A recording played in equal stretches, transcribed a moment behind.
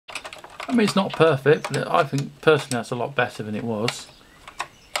I mean, it's not perfect, but I think personally that's a lot better than it was.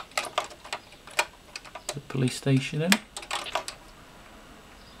 The police station in.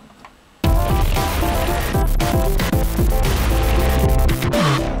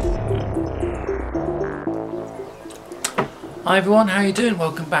 Hi everyone, how are you doing?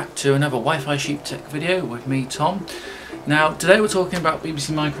 Welcome back to another Wi-Fi Sheep Tech video with me, Tom. Now, today we're talking about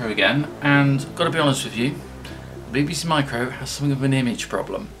BBC Micro again, and got to be honest with you, the BBC Micro has something of an image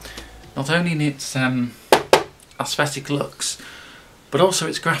problem. Not only in its aesthetic looks, but also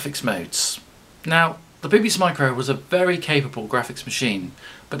its graphics modes. Now, the BBC Micro was a very capable graphics machine,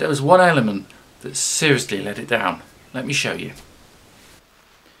 but there was one element that seriously let it down. Let me show you.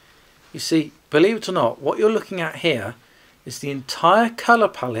 You see, believe it or not, what you're looking at here is the entire colour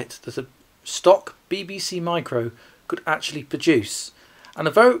palette that a stock BBC Micro could actually produce. And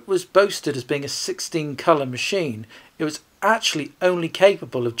although it was boasted as being a 16 colour machine, it was actually only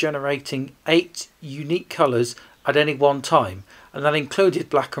capable of generating 8 unique colours at any one time, and that included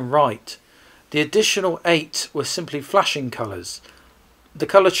black and white. The additional 8 were simply flashing colours. The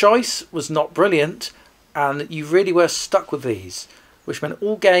colour choice was not brilliant, and you really were stuck with these, which meant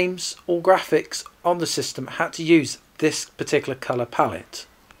all games, all graphics on the system had to use this particular colour palette.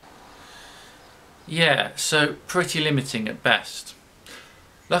 Yeah, so pretty limiting at best.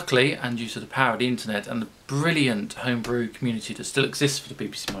 Luckily, and due to the power of the internet and the brilliant homebrew community that still exists for the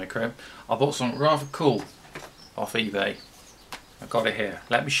BBC Micro, I bought something rather cool off eBay. I've got it here.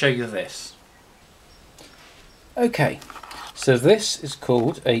 Let me show you this. Okay, so this is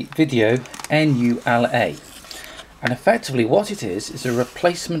called a VideoNuLA, and effectively what it is a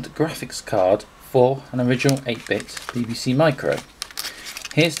replacement graphics card for an original 8-bit BBC Micro.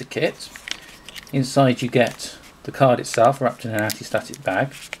 Here's the kit. Inside you get the card itself wrapped in an anti-static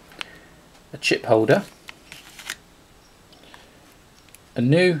bag, a chip holder, a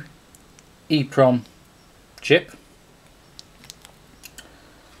new EEPROM chip,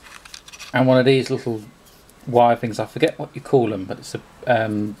 and one of these little wire things. I forget what you call them, but it's a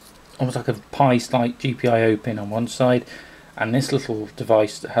almost like a Pi-like GPIO pin on one side, and this little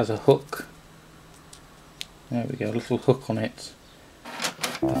device that has a hook. There we go, a little hook on it.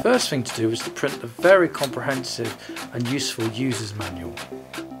 The first thing to do is to print a very comprehensive and useful user's manual.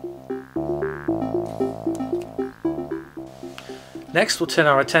 Next we'll turn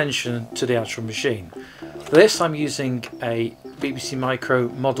our attention to the actual machine. For this I'm using a BBC Micro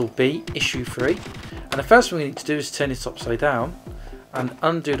Model B issue 3, and the first thing we need to do is turn it upside down and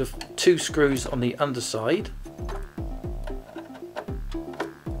undo the 2 screws on the underside.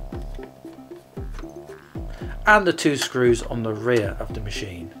 And the 2 screws on the rear of the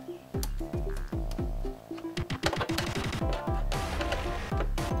machine.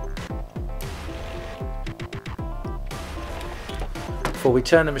 Before we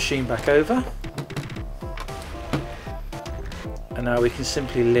turn the machine back over, and now we can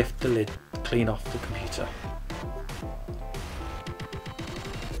simply lift the lid clean off the computer.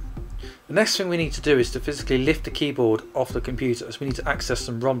 The next thing we need to do is to physically lift the keyboard off the computer, as we need to access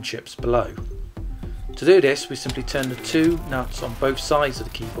some ROM chips below. To do this, we simply turn the 2 nuts on both sides of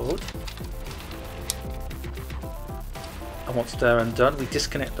the keyboard, and once they're undone we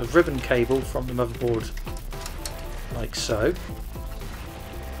disconnect the ribbon cable from the motherboard like so.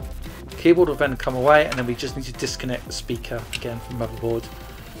 The keyboard will then come away, and then we just need to disconnect the speaker again from the motherboard,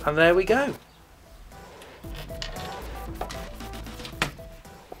 and there we go.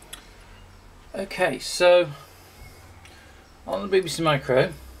 Okay, so on the BBC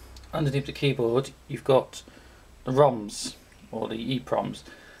Micro, underneath the keyboard you've got the ROMs, or the EEPROMs.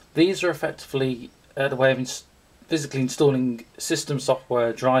 These are effectively the way of physically installing system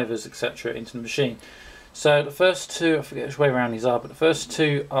software, drivers, etc. into the machine. So the first 2, I forget which way around these are, but the first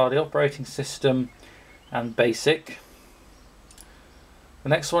 2 are the operating system and basic. The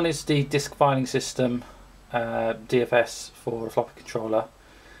next one is the disk filing system, DFS for the floppy controller.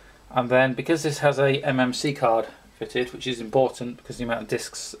 And then, because this has a MMC card fitted, which is important because the amount of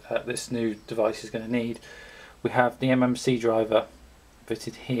disks this new device is going to need, we have the MMC driver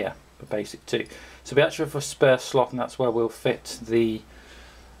fitted here for basic 2. So we actually have a spare slot, and that's where we'll fit the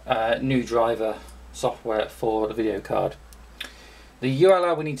new driver software for the video card. The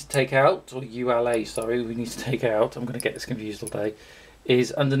ULA we need to take out, or ULA, sorry, we need to take out, I'm going to get this confused all day,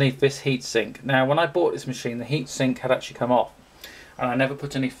 is underneath this heatsink. Now, when I bought this machine, the heatsink had actually come off, and I never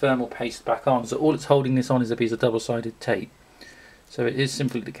put any thermal paste back on, so all it's holding this on is a piece of double-sided tape. So it is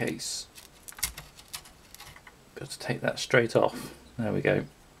simply the case. Got to take that straight off. There we go.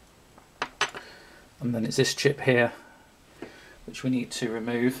 And then it's this chip here, which we need to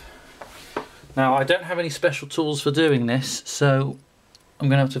remove. Now, I don't have any special tools for doing this, so I'm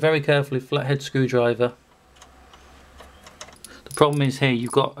going to have to very carefully flathead screwdriver. The problem is here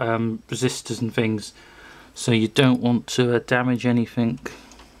you've got resistors and things, so you don't want to damage anything.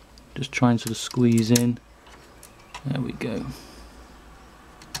 Just try and sort of squeeze in. There we go.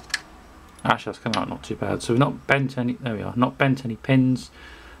 Actually, that's come out not too bad. So we've not bent any. There we are. Not bent any pins,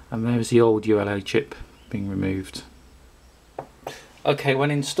 and there's the old ULA chip being removed. Okay,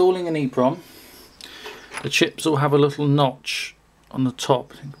 when installing an EEPROM, the chips will have a little notch on the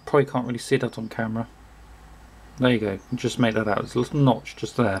top. You probably can't really see that on camera. There you go. Just make that out. There's a little notch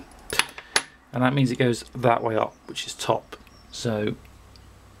just there, and that means it goes that way up, which is top. So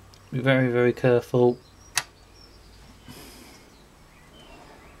be very, very careful.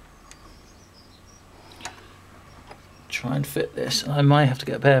 Try and fit this. I might have to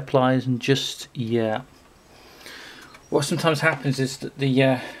get a pair of pliers and just, yeah. What sometimes happens is that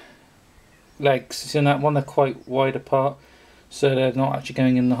the legs in that one, they're quite wide apart, so they're not actually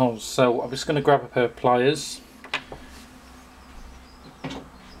going in the holes. So I'm just going to grab a pair of pliers.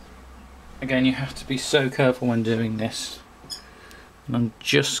 Again, you have to be so careful when doing this. And I'm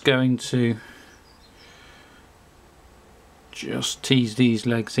just going to just tease these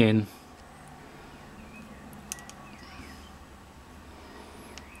legs in.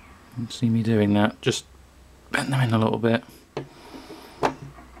 You can see me doing that. Just bend them in a little bit.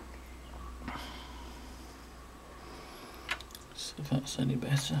 See if that's any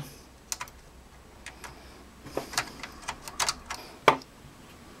better.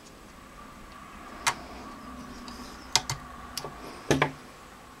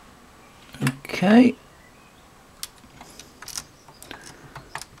 Okay.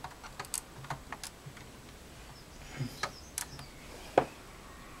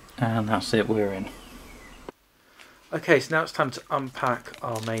 And that's it, we're in. Okay, so now it's time to unpack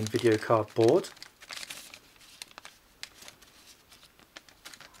our main video card board.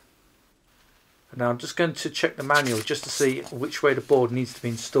 And now I'm just going to check the manual just to see which way the board needs to be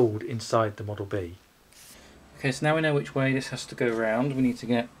installed inside the Model B. Okay, so now we know which way this has to go around. We need to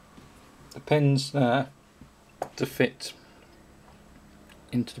get the pins there to fit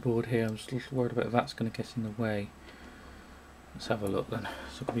into the board here. I'm just a little worried about if that's going to get in the way. Let's have a look then.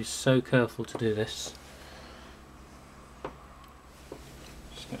 So I've got to be so careful to do this.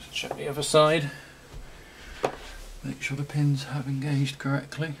 Just going to check the other side. Make sure the pins have engaged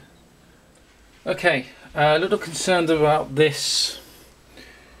correctly. Okay, a little concerned about this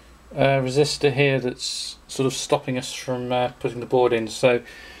resistor here that's sort of stopping us from putting the board in. So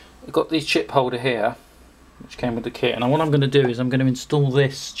I've got the chip holder here, which came with the kit, and what I'm going to do is I'm going to install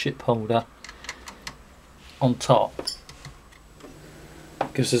this chip holder on top.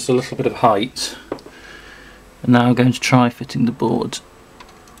 Gives us a little bit of height, and now I'm going to try fitting the board.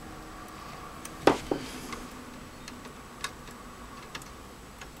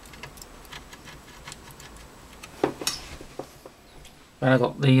 Then I've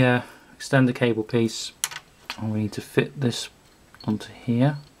got the extender cable piece, and we need to fit this onto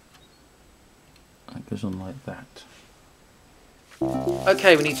here. That goes on like that.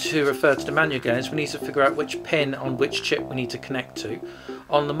 Okay, we need to refer to the manual again. So we need to figure out which pin on which chip we need to connect to.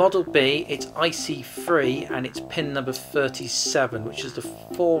 On the Model B, it's IC3 and it's pin number 37, which is the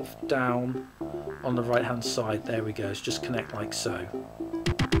fourth down on the right hand side. There we go, so just connect like so.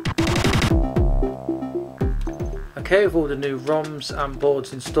 Okay, with all the new ROMs and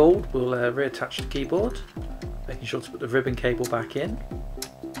boards installed, we'll reattach the keyboard, making sure to put the ribbon cable back in.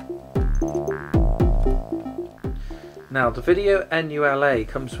 Now, the VideoNuLA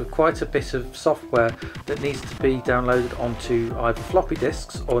comes with quite a bit of software that needs to be downloaded onto either floppy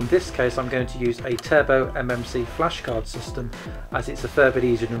disks, or in this case I'm going to use a Turbo MMC flashcard system, as it's a fair bit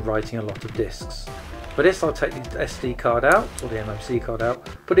easier than writing a lot of disks. For this I'll take the SD card out, or the MMC card out,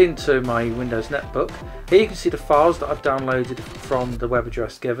 put it into my Windows netbook. Here you can see the files that I've downloaded from the web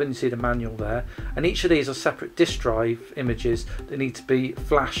address given. You see the manual there, and each of these are separate disk drive images that need to be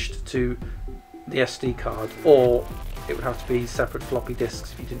flashed to the SD card, or it would have to be separate floppy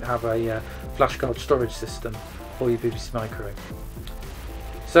disks if you didn't have a flashcard storage system for your BBC Micro.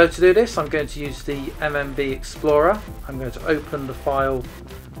 So to do this, I'm going to use the MMB Explorer. I'm going to open the file,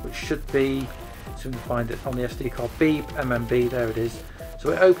 which should be, soon to find it on the SD card, MMB, there it is.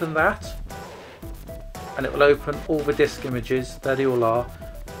 So we open that, and it will open all the disk images. There they all are.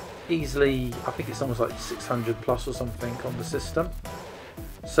 Easily, I think it's almost like 600 plus or something on the system.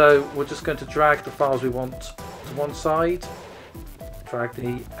 So we're just going to drag the files we want to one side, drag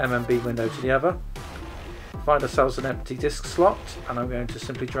the MMB window to the other, find ourselves an empty disk slot, and I'm going to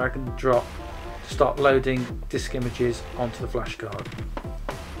simply drag and drop to start loading disk images onto the flash card.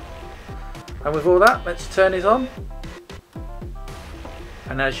 And with all that, let's turn it on.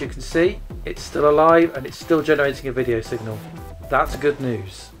 and as you can see, it's still alive and it's still generating a video signal. That's good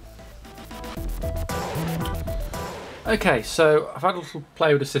news. Okay, so I've had a little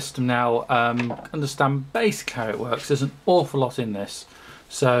play with the system now, understand basically how it works. There's an awful lot in this,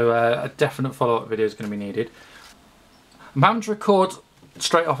 so a definite follow-up video is going to be needed. I'm having to record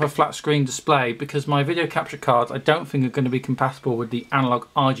straight off a flat screen display because my video capture cards I don't think are going to be compatible with the analog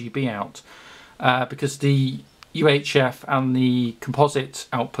RGB out, because the UHF and the composite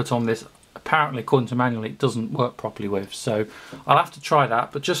output on this, apparently according to manual, it doesn't work properly with, so I'll have to try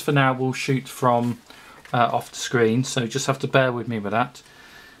that, but just for now we'll shoot from off the screen, so just have to bear with me with that.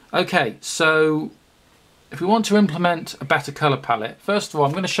 Okay, so if we want to implement a better colour palette, first of all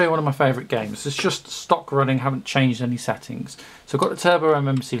I'm going to show you one of my favourite games. It's just stock running, haven't changed any settings. So I've got the Turbo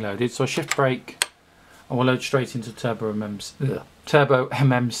MMC loaded, so I shift brake and we'll load straight into Turbo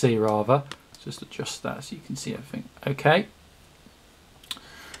MMC rather. Just adjust that so you can see everything. Okay,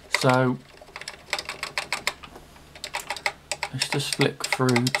 so let's just flick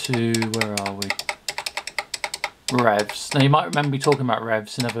through to, where are we? Revs. Now you might remember me talking about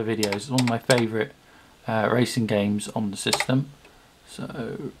Revs in other videos. It's one of my favourite racing games on the system.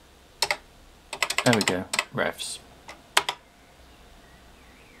 So there we go, Revs.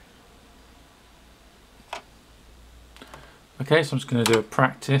 Okay, so I'm just going to do a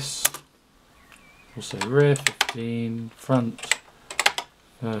practice. We'll say rear 15, front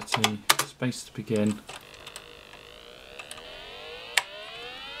 30, space to begin.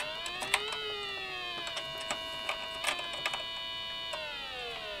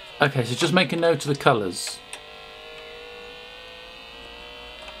 Okay, so just make a note of the colours.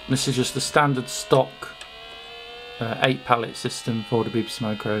 This is just the standard stock 8 palette system for the BBC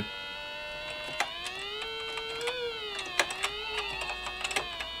Micro.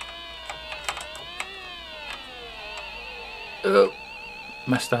 Oh,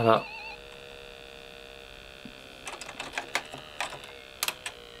 messed that up.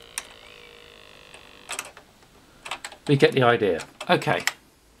 We get the idea. Okay.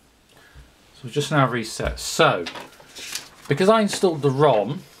 So we've just now reset. So, because I installed the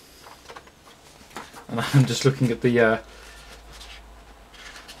ROM, and I'm just looking at the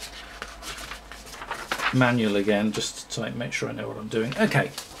manual again, just to make sure I know what I'm doing. Okay,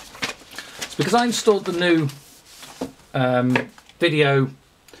 so because I installed the new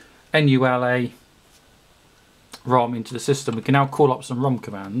VideoNuLA ROM into the system, we can now call up some ROM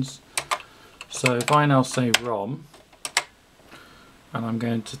commands. So if I now say ROM, and I'm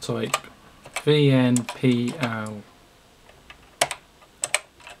going to type VNPL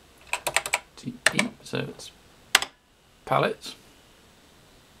TE, so it's palette.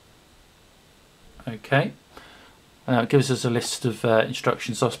 Okay, it gives us a list of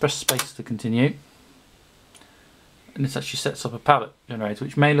instructions, so I'll press space to continue, and this actually sets up a palette generator,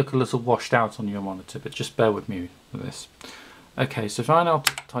 which may look a little washed out on your monitor, but just bear with me with this. Okay, so if I now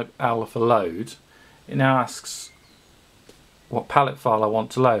type L for load, it now asks what palette file I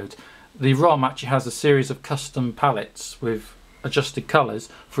want to load. The ROM actually has a series of custom palettes with adjusted colours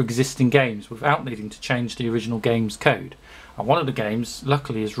for existing games without needing to change the original game's code. And one of the games,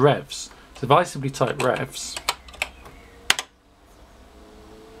 luckily, is Revs. So if I simply type Revs,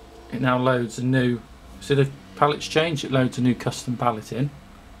 it now loads a new, see the palette's changed, it loads a new custom palette in.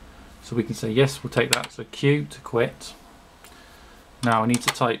 So we can say yes, we'll take that. So Q to quit. Now I need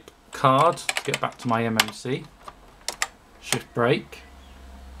to type card to get back to my MMC. Shift brake.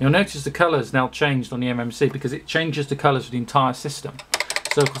 You'll notice the colours now changed on the MMC because it changes the colours for the entire system.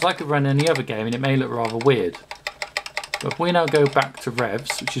 So of course I could run any other game and it may look rather weird. But if we now go back to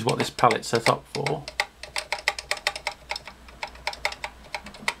Revs, which is what this palette's set up for,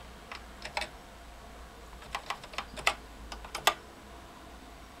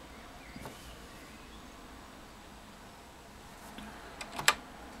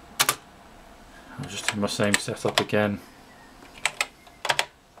 I'll just do my same setup again.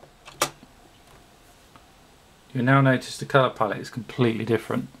 You'll now notice the colour palette is completely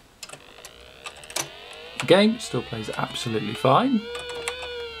different. The game still plays absolutely fine.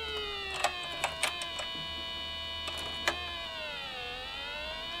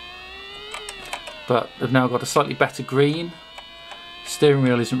 But they've now got a slightly better green. Steering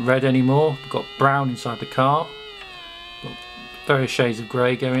wheel isn't red anymore. We've got brown inside the car. Got various shades of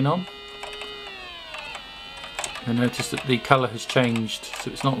grey going on. You'll notice that the colour has changed,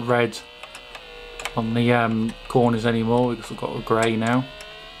 so it's not red on the corners anymore because we've got a grey now.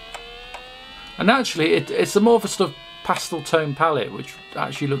 And actually it's a more of a sort of pastel tone palette, which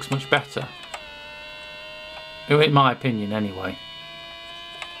actually looks much better, in my opinion anyway.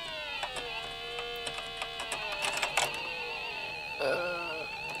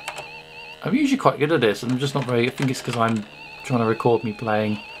 I'm usually quite good at this, and I'm just not very. I think it's because I'm trying to record me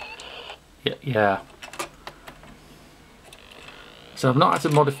playing. Yeah. So I've not had to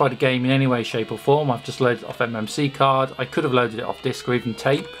modify the game in any way, shape or form. I've just loaded it off MMC card. I could have loaded it off disc or even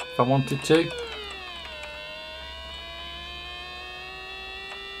tape if I wanted to.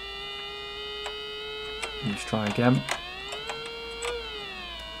 Let's try again.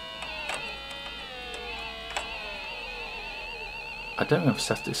 I don't know if I've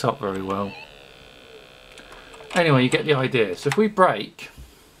set this up very well. Anyway, you get the idea. So if we break,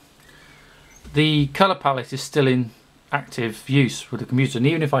 the colour palette is still in active use with the computer, and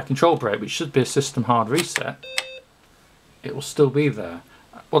even if I control break, which should be a system hard reset, it will still be there.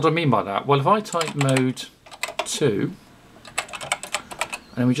 What do I mean by that? Well, if I type mode 2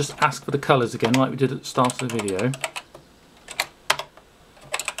 and we just ask for the colours again like we did at the start of the video,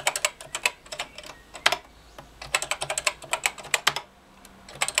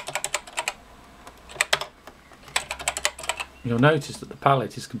 you'll notice that the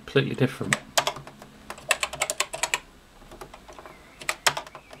palette is completely different.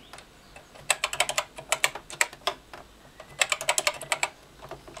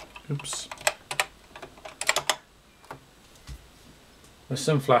 Oops. There's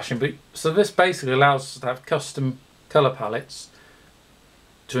some flashing, but so this basically allows us to have custom colour palettes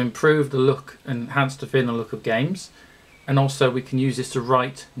to improve the look and enhance the feel and look of games, and also we can use this to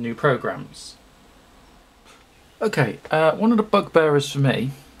write new programs. Okay, one of the bugbearers for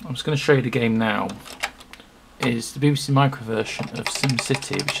me, I'm just going to show you the game now, is the BBC Micro version of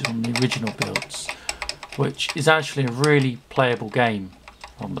SimCity, which is on the original builds, which is actually a really playable game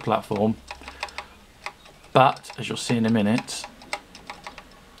on the platform, but as you'll see in a minute,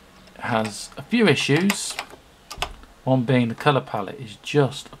 it has a few issues. One being the colour palette is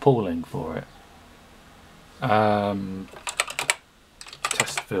just appalling for it.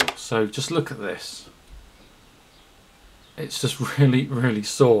 Test fill. So just look at this. It's just really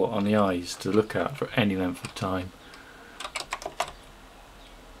sore on the eyes to look at for any length of time.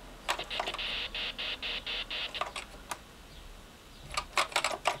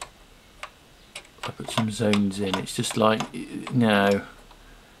 I put some zones in, it's just like, no,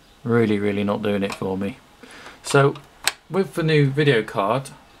 really not doing it for me. So with the new video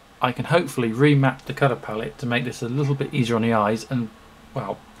card, I can hopefully remap the colour palette to make this a little bit easier on the eyes and,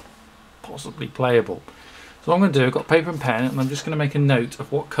 well, possibly playable. So what I'm going to do, I've got paper and pen, and I'm just going to make a note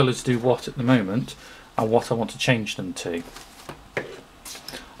of what colours do what at the moment and what I want to change them to.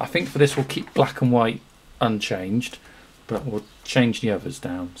 I think for this we'll keep black and white unchanged, but we'll change the others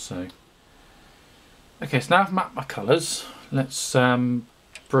down. So, okay, so now I've mapped my colours. Let's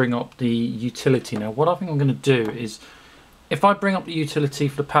bring up the utility now. What I think I'm going to do is, if I bring up the utility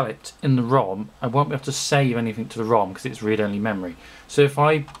for the palette in the ROM, I won't be able to save anything to the ROM because it's read-only memory. So if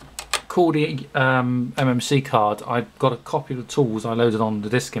I call the MMC card, I've got a copy of the tools I loaded on the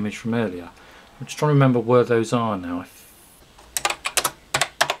disk image from earlier. I'm just trying to remember where those are now.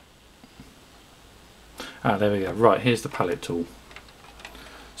 Ah, there we go. Right, here's the palette tool.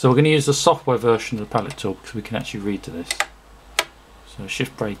 So we're going to use the software version of the palette tool because we can actually read to this. So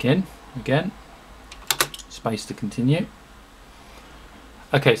shift break in again, space to continue.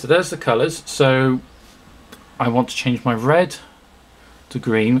 Okay, so there's the colours. So I want to change my red to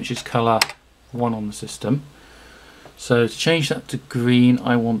green, which is colour 1 on the system. So to change that to green,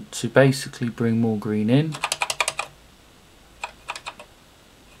 I want to basically bring more green in.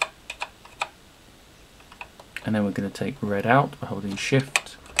 And then we're going to take red out by holding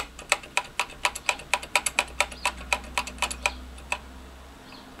shift.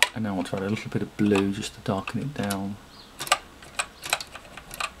 And now I want to add a little bit of blue just to darken it down.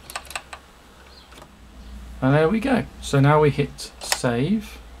 And there we go. So now we hit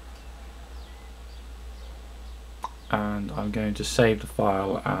save. And I'm going to save the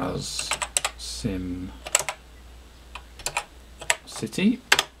file as SimCity.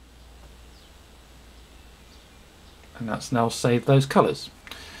 And that's now saved those colours.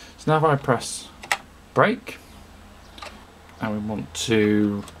 So now if I press break, and we want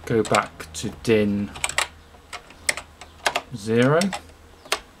to go back to DIN 0,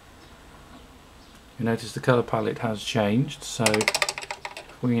 you notice the colour palette has changed. So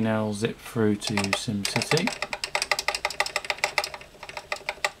if we now zip through to SimCity,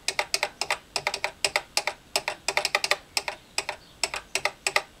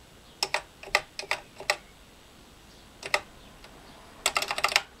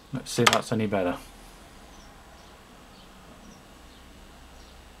 let's see if that's any better.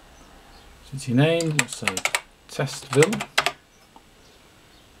 City name, let's say Testville.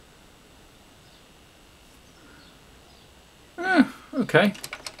 Okay.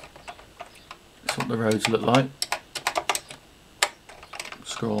 the roads look like.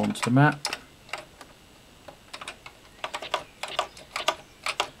 Scroll onto the map.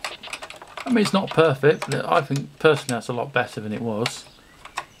 I mean, it's not perfect, but I think personally that's a lot better than it was.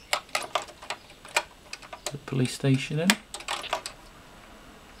 The police station in.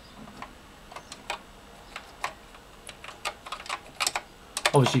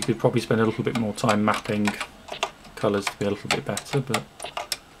 Obviously you could probably spend a little bit more time mapping colours to be a little bit better, but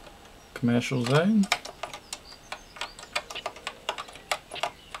commercial zone,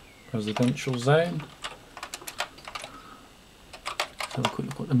 residential zone. Let's have a quick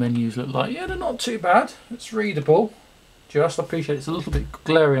look what the menus look like. Yeah, they're not too bad. It's readable. Just I appreciate it's a little bit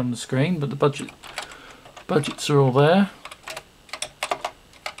glary on the screen, but the budgets are all there.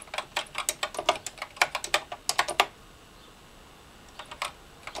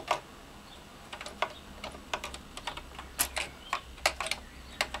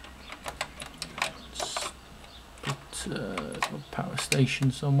 There's a power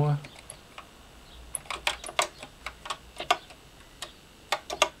station somewhere.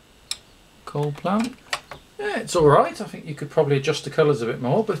 Coal plant. Yeah, it's alright. I think you could probably adjust the colours a bit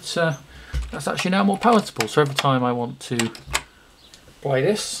more, but that's actually now more palatable. So every time I want to play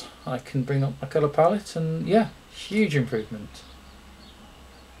this, I can bring up my colour palette, and yeah, huge improvement.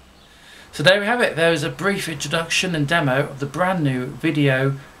 So there we have it. There is a brief introduction and demo of the brand new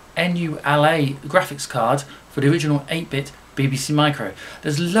VideoNuLA graphics card for the original 8-bit BBC Micro.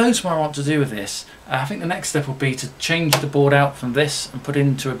 There's loads more I want to do with this. I think the next step will be to change the board out from this and put it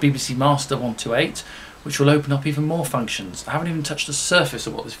into a BBC Master 128, which will open up even more functions. I haven't even touched the surface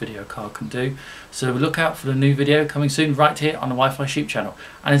of what this video card can do, so look out for the new video coming soon right here on the Wi-Fi Sheep channel.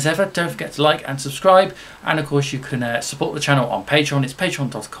 And as ever, don't forget to like and subscribe, and of course you can support the channel on Patreon. It's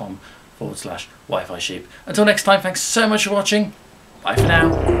patreon.com/Wi-Fi Sheep. Until next time, thanks so much for watching. Bye for now.